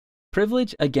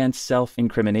Privilege against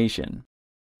self-incrimination.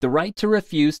 The right to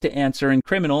refuse to answer in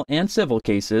criminal and civil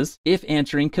cases if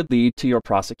answering could lead to your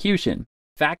prosecution.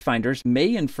 Fact finders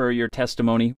may infer your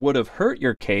testimony would have hurt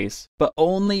your case, but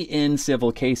only in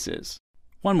civil cases.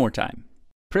 One more time.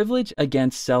 Privilege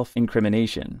against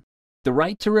self-incrimination. The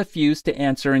right to refuse to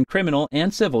answer in criminal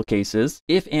and civil cases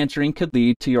if answering could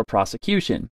lead to your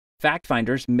prosecution. Fact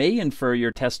finders may infer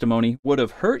your testimony would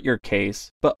have hurt your case,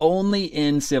 but only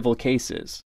in civil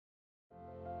cases.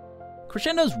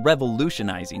 Crescendo's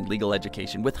revolutionizing legal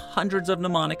education with hundreds of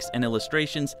mnemonics and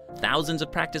illustrations, thousands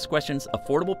of practice questions,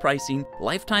 affordable pricing,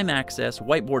 lifetime access,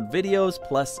 whiteboard videos,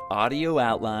 plus audio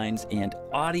outlines and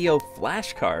audio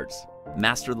flashcards.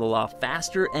 Master the law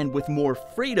faster and with more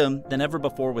freedom than ever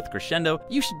before with Crescendo.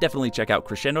 You should definitely check out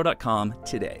crescendo.com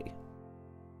today.